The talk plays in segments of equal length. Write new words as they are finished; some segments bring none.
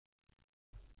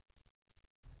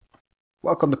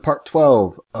Welcome to part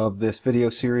 12 of this video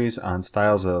series on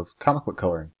styles of comic book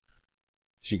coloring.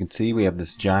 As you can see, we have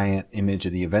this giant image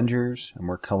of the Avengers, and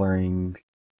we're coloring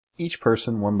each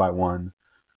person one by one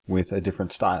with a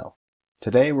different style.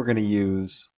 Today we're going to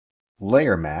use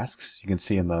layer masks, you can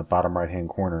see in the bottom right hand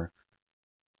corner,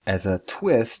 as a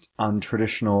twist on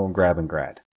traditional grab and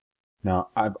grad. Now,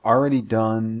 I've already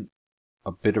done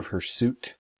a bit of her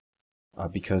suit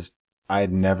because I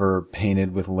had never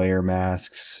painted with layer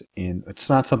masks it's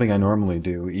not something I normally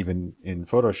do even in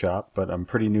Photoshop, but I'm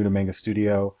pretty new to Manga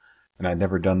Studio and I'd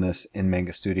never done this in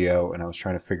Manga Studio and I was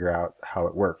trying to figure out how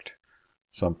it worked.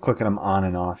 So I'm clicking them on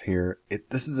and off here.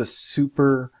 This is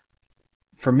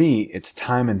for me, it's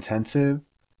time intensive,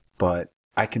 but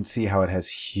I can see how it has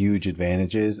huge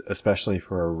advantages, especially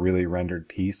for a really rendered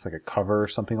piece like a cover or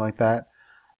something like that.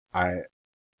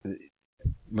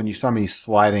 When you saw me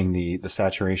sliding the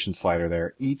saturation slider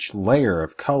there, each layer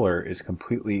of color is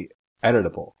completely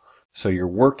editable. So you're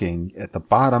working at the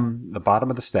bottom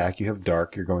of the stack, you have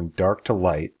dark, you're going dark to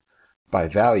light by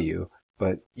value,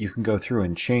 but you can go through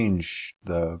and change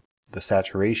the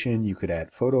saturation, you could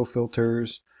add photo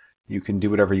filters, you can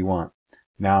do whatever you want.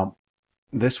 Now,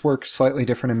 this works slightly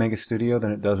different in Manga Studio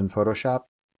than it does in Photoshop.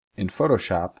 In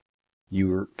Photoshop,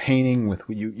 you're painting with,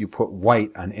 you put white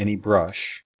on any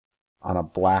brush on a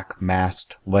black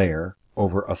masked layer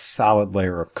over a solid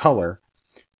layer of color,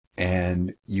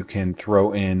 and you can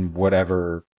throw in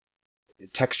whatever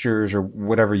textures or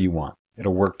whatever you want.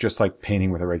 It'll work just like painting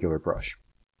with a regular brush.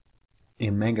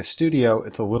 In Manga Studio,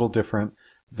 it's a little different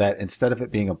that instead of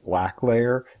it being a black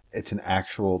layer, it's an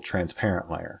actual transparent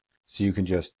layer. So you can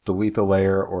just delete the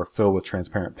layer or fill with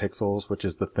transparent pixels, which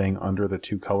is the thing under the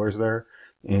two colors there.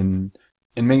 In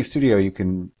Manga Studio, you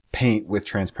can paint with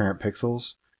transparent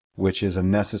pixels, which is a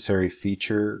necessary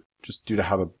feature just due to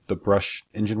how the brush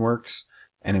engine works.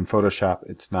 And in Photoshop,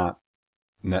 it's not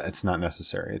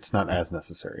necessary. It's not as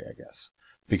necessary, I guess,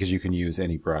 because you can use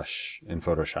any brush in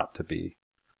Photoshop to be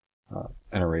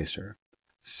an eraser.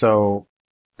 So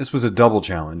this was a double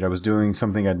challenge. I was doing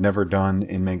something I'd never done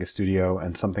in Manga Studio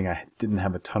and something I didn't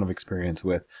have a ton of experience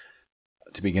with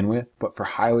to begin with. But for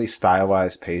highly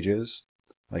stylized pages,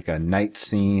 like a night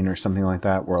scene or something like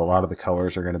that, where a lot of the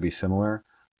colors are going to be similar,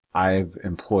 I've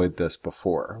employed this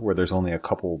before, where there's only a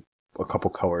couple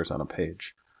colors on a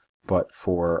page. But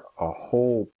for a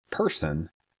whole person,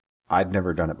 I'd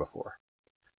never done it before.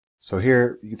 So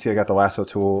here you can see I got the lasso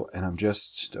tool, and I'm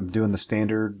doing the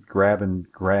standard grab and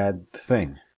grad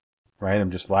thing, right?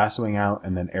 I'm just lassoing out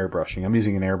and then airbrushing. I'm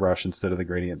using an airbrush instead of the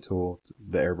gradient tool.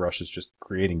 The airbrush is just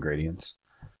creating gradients.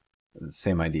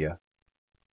 Same idea.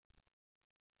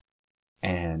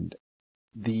 And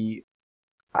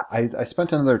I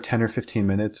spent another 10 or 15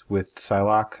 minutes with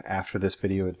Psylocke after this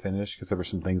video had finished because there were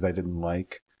some things I didn't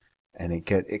like, and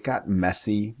it got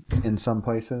messy in some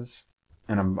places,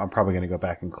 and I'm probably going to go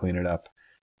back and clean it up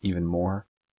even more.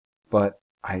 But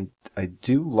I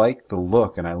do like the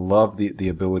look, and I love the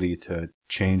ability to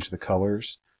change the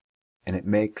colors, and it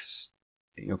makes,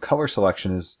 color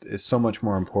selection is so much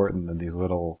more important than these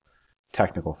little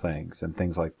technical things and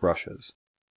things like brushes.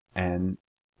 And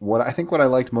what I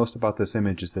liked most about this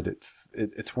image is that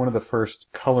it's one of the first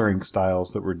coloring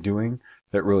styles that we're doing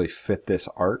that really fit this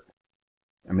art.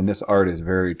 I mean, this art is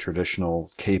very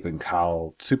traditional cape and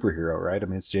cowl superhero, right? I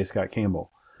mean, it's J. Scott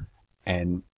Campbell.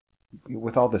 And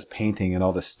with all this painting and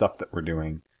all this stuff that we're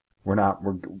doing,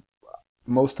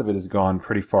 most of it has gone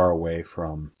pretty far away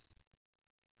from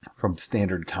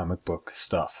standard comic book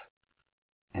stuff.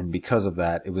 And because of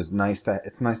that, it's nice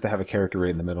to have a character right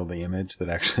in the middle of the image that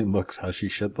actually looks how she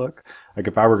should look. Like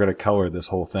if I were going to color this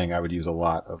whole thing, I would use a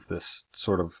lot of this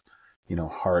sort of,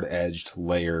 hard-edged,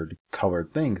 layered,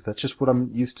 colored thing, because that's just what I'm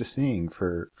used to seeing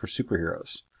for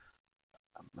superheroes.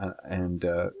 And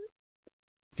if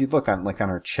you look on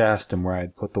her chest and where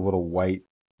I'd put the little white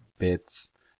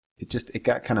bits, it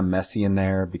got kind of messy in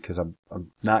there because I'm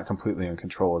not completely in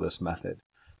control of this method.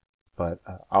 But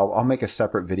I'll make a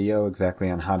separate video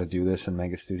exactly on how to do this in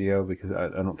Manga Studio because I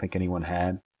don't think anyone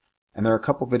had. And there are a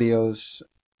couple videos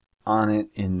on it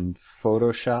in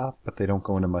Photoshop, but they don't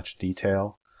go into much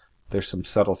detail. There's some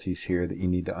subtleties here that you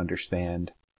need to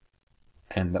understand,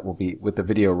 and that will be, with the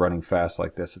video running fast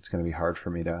like this, it's going to be hard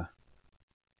for me to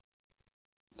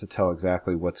tell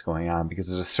exactly what's going on, because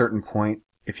there's a certain point,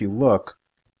 if you look,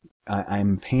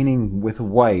 I'm painting with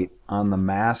white on the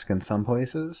mask in some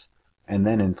places, and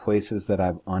then in places that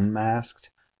I've unmasked,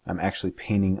 I'm actually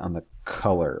painting on the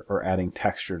color or adding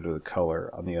texture to the color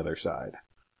on the other side.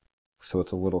 So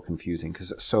it's a little confusing.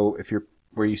 So if you're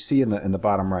where you see in the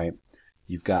bottom right,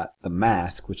 you've got the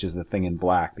mask, which is the thing in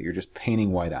black that you're just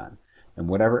painting white on. And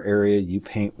whatever area you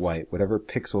paint white, whatever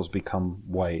pixels become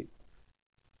white,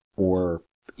 or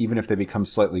even if they become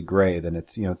slightly gray, then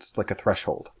it's, it's like a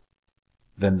threshold.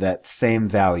 Then that same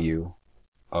value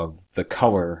of the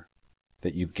color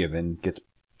that you've given gets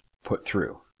put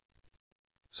through.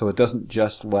 So it doesn't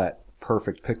just let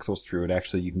perfect pixels through, it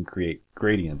actually, you can create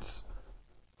gradients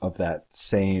of the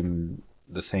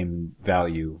same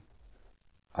value,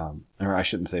 or I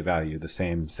shouldn't say value, the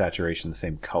same saturation, the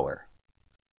same color.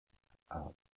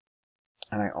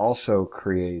 And I also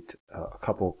create a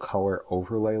couple color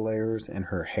overlay layers in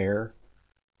her hair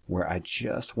where I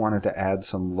just wanted to add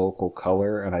some local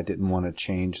color and I didn't want to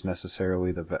change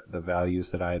necessarily the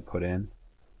values that I had put in.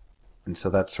 And so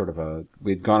that's sort of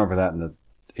we'd gone over that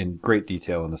in great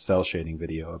detail in the cell shading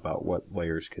video about what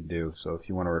layers could do. So if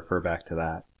you want to refer back to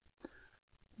that,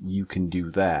 you can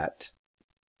do that.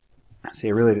 See,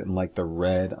 I really didn't like the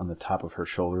red on the top of her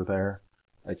shoulder there.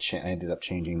 I ended up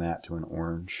changing that to an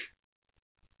orange.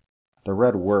 The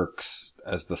red works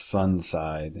as the sun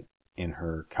side in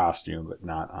her costume, but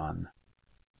not on.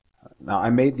 Now,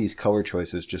 I made these color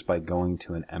choices just by going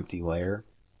to an empty layer,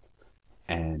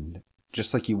 and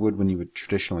just like you would when you would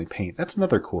traditionally paint. That's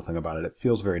another cool thing about it. It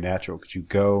feels very natural because you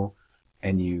go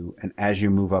and as you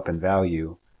move up in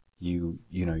value,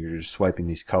 you're just swiping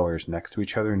these colors next to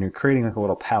each other, and you're creating like a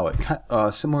little palette,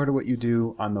 similar to what you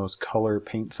do on those color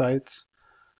paint sites,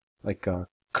 like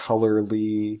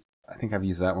Colorly. I think I've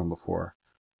used that one before.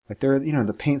 Like there are,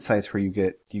 the paint sites where you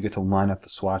get to line up the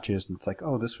swatches, and it's like,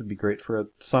 oh, this would be great for a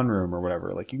sunroom or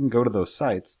whatever. Like you can go to those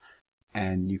sites,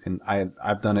 and you can.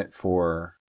 I've done it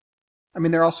for. I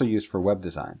mean, they're also used for web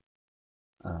design.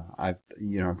 I've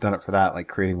done it for that, like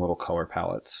creating little color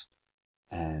palettes,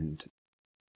 and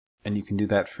you can do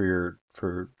that for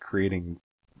creating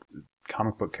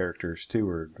comic book characters too,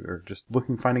 or just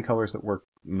finding colors that work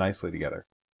nicely together.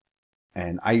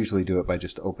 And I usually do it by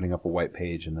just opening up a white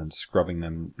page and then scrubbing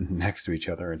them next to each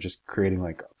other and just creating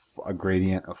like a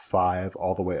gradient of 5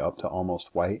 all the way up to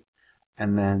almost white.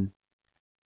 And then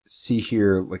see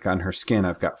here, like on her skin,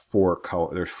 I've got 4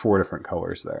 colors. There's 4 different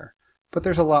colors there. But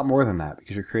there's a lot more than that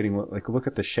because you're creating, like, look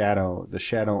at the shadow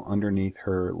underneath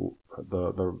her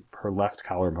left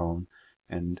collarbone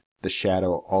and the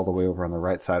shadow all the way over on the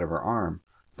right side of her arm.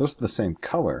 Those are the same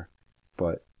color,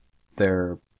 but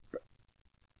they're,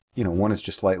 one is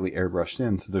just lightly airbrushed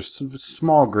in, so there's some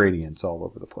small gradients all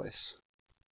over the place.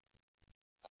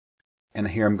 And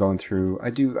here I'm going through, I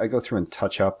go through and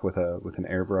touch up with an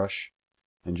airbrush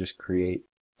and just create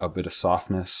a bit of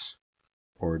softness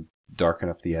or darken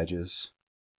up the edges.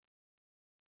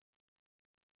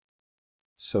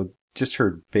 So just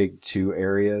her big 2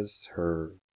 areas,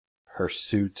 her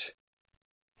suit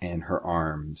and her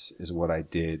arms, is what I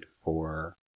did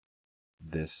for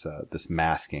this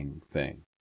masking thing.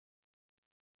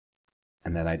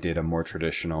 And then I did a more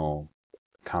traditional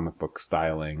comic book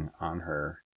styling on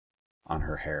her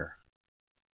hair,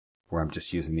 where I'm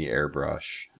just using the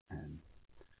airbrush. And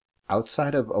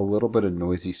outside of a little bit of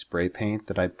noisy spray paint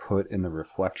that I put in the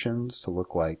reflections to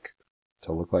look like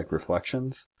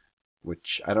reflections,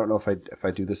 which I don't know if I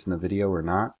do this in the video or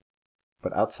not,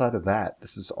 but outside of that,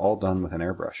 this is all done with an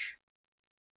airbrush.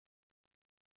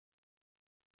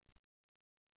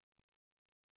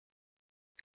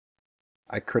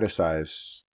 I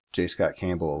criticize J. Scott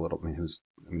Campbell a little.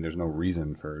 There's no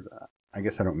reason for that. I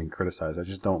guess I don't mean criticize. I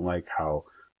just don't like how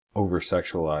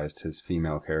over-sexualized his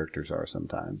female characters are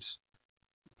sometimes.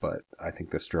 But I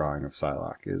think this drawing of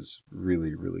Psylocke is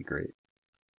really, really great.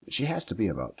 She has to be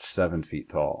about 7 feet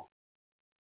tall.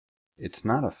 It's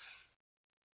not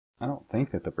I don't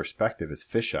think that the perspective is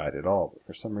fisheyed at all, but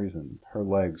for some reason her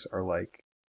legs are like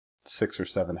 6 or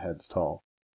 7 heads tall,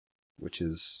 which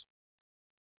is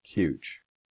huge.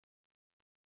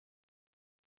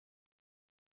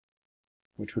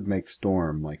 Which would make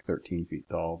Storm like 13 feet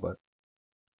tall, but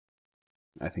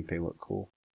I think they look cool.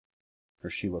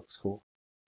 Or she looks cool.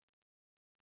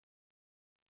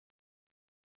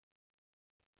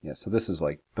 Yeah, so this is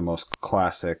like the most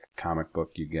classic comic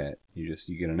book you get. You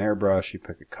get an airbrush, you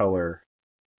pick a color,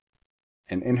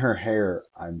 and in her hair,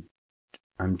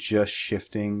 I'm just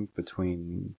shifting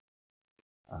between.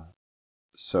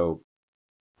 So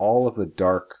all of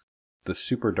the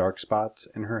super dark spots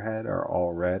in her head are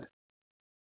all red,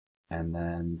 and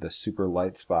then the super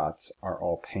light spots are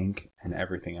all pink, and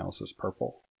everything else is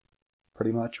purple,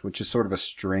 pretty much, which is sort of a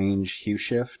strange hue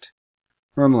shift.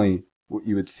 Normally, what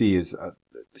you would see is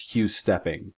hue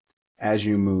stepping. As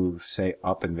you move, say,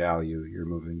 up in value, you're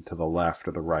moving to the left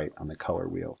or the right on the color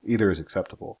wheel. Either is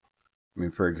acceptable.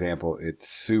 For example, it's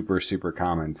super, super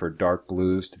common for dark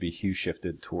blues to be hue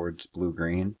shifted towards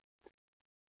blue-green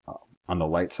on the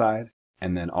light side,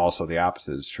 And then also the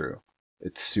opposite is true.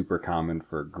 It's super common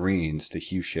for greens to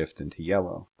hue shift into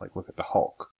yellow. Like look at the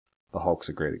Hulk. The Hulk's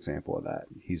a great example of that.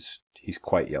 He's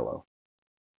quite yellow.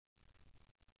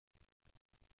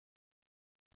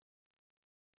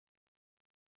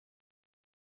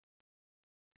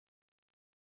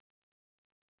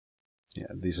 Yeah,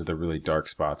 these are the really dark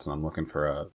spots, and I'm looking for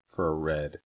a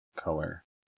red color.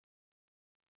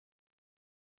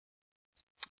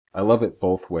 I love it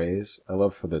both ways. I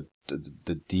love for the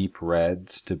deep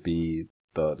reds to be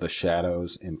the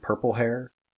shadows in purple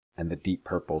hair, and the deep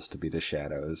purples to be the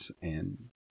shadows in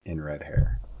red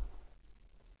hair.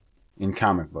 In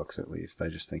comic books, at least, I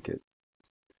just think it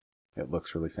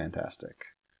looks really fantastic.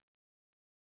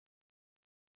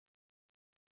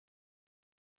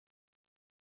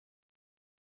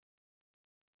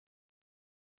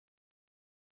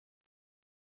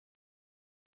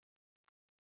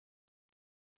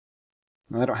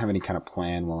 I don't have any kind of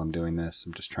plan while I'm doing this.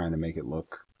 I'm just trying to make it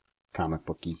look comic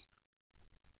booky.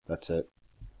 That's it.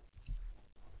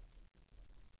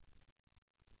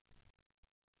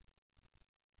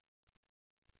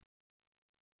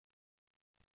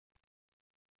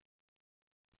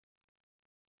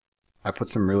 I put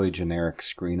some really generic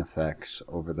screen effects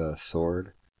over the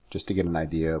sword just to get an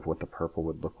idea of what the purple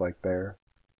would look like there.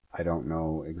 I don't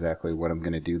know exactly what I'm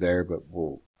going to do there, but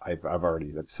I've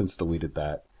already since deleted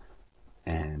that,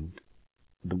 and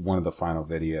one of the final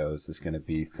videos is going to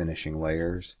be finishing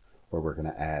layers, where we're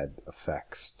going to add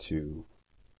effects to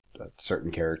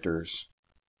certain characters.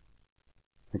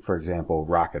 Like for example,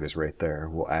 Rocket is right there.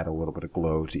 We'll add a little bit of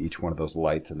glow to each one of those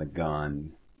lights in the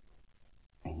gun,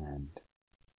 and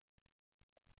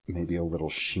maybe a little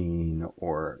sheen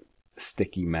or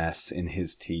sticky mess in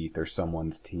his teeth or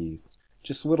someone's teeth.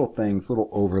 Just little things, little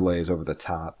overlays over the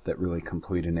top that really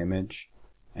complete an image.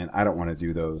 And I don't want to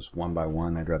do those one by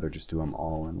one. I'd rather just do them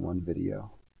all in one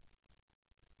video.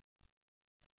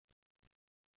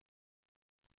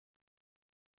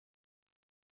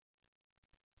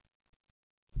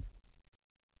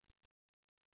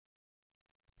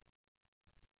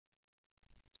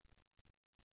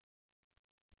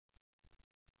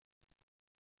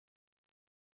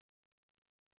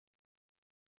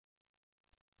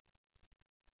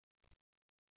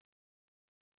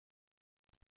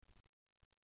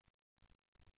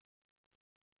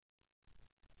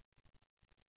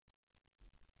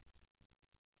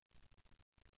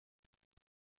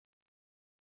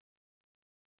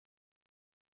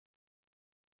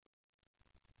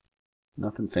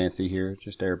 Nothing fancy here,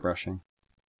 just airbrushing.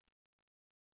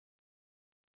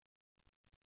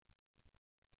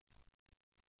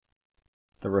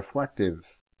 The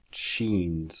reflective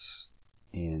sheens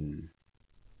in,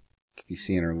 if you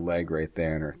see in her leg right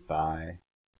there in her thigh,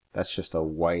 that's just a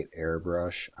white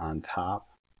airbrush on top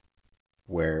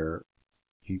where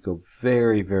you go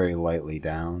very, very lightly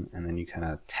down and then you kind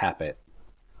of tap it.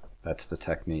 That's the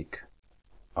technique.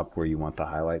 Up where you want the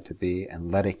highlight to be, and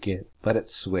let it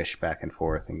swish back and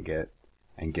forth and get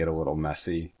a little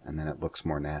messy, and then it looks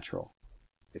more natural.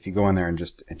 If you go in there and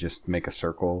just make a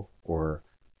circle or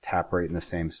tap right in the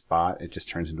same spot, it just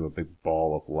turns into a big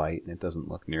ball of light, and it doesn't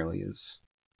look nearly as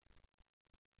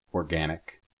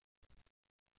organic.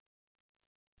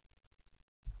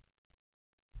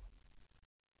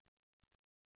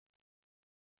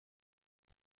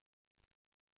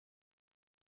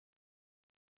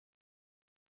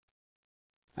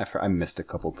 I missed a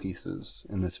couple pieces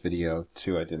in this video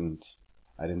too. I didn't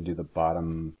do the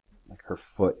bottom. Like her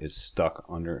foot is stuck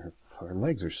under her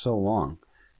legs are so long,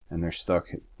 and they're stuck.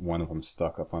 One of them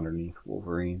stuck up underneath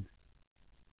Wolverine,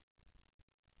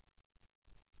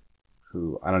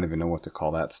 who I don't even know what to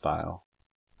call that style.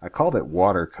 I called it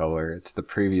watercolor. It's the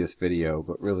previous video,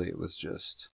 but really it was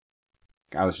just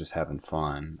I was just having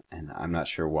fun, and I'm not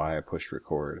sure why I pushed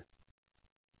record.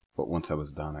 But once I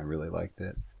was done, I really liked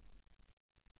it.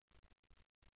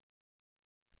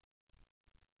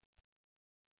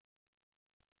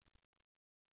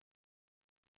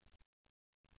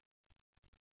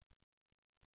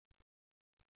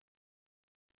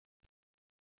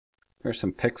 There's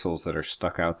some pixels that are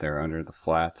stuck out there under the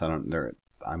flats.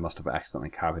 I must have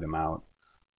accidentally copied them out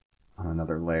on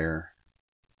another layer,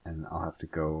 and I'll have to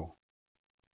go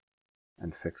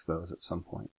and fix those at some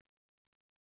point.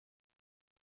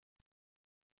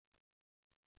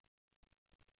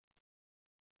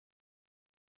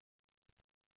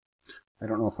 I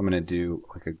don't know if I'm going to do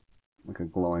like a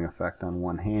glowing effect on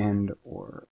one hand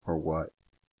or what.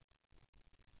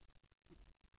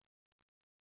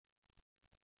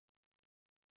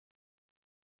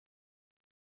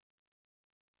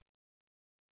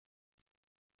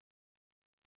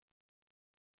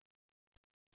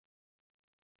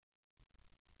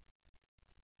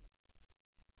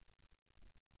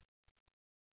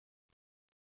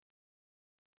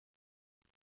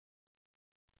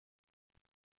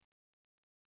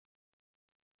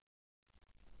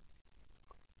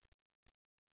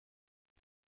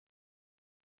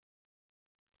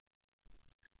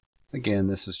 Again,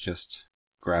 this is just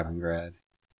grabbing grad.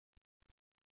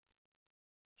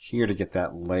 Here to get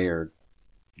that layered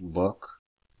look,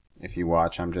 if you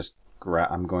watch, I'm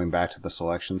going back to the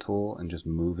selection tool and just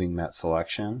moving that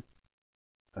selection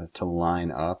to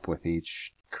line up with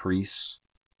each crease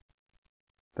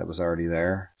that was already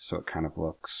there, so it kind of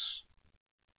looks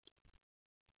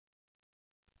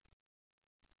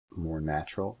more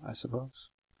natural, I suppose.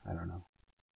 I don't know.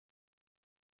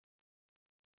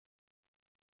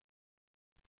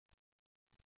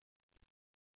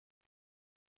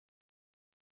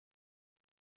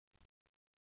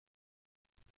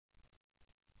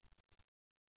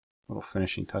 Little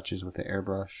finishing touches with the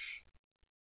airbrush.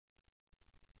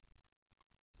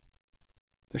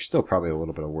 There's still probably a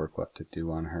little bit of work left to do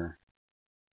on her,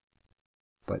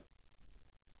 but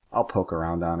I'll poke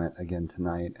around on it again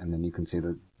tonight, and then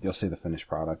you'll see the finished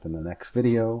product in the next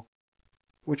video,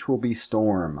 which will be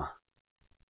Storm.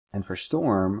 And for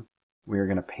Storm, we are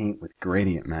going to paint with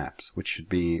gradient maps, which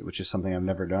is something I've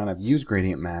never done. I've used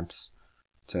gradient maps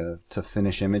to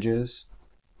finish images,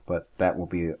 but that will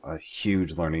be a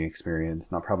huge learning experience,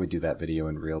 and I'll probably do that video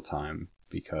in real time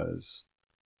because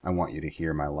I want you to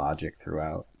hear my logic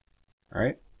throughout. All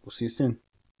right, we'll see you soon.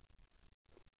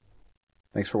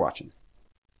 Thanks for watching.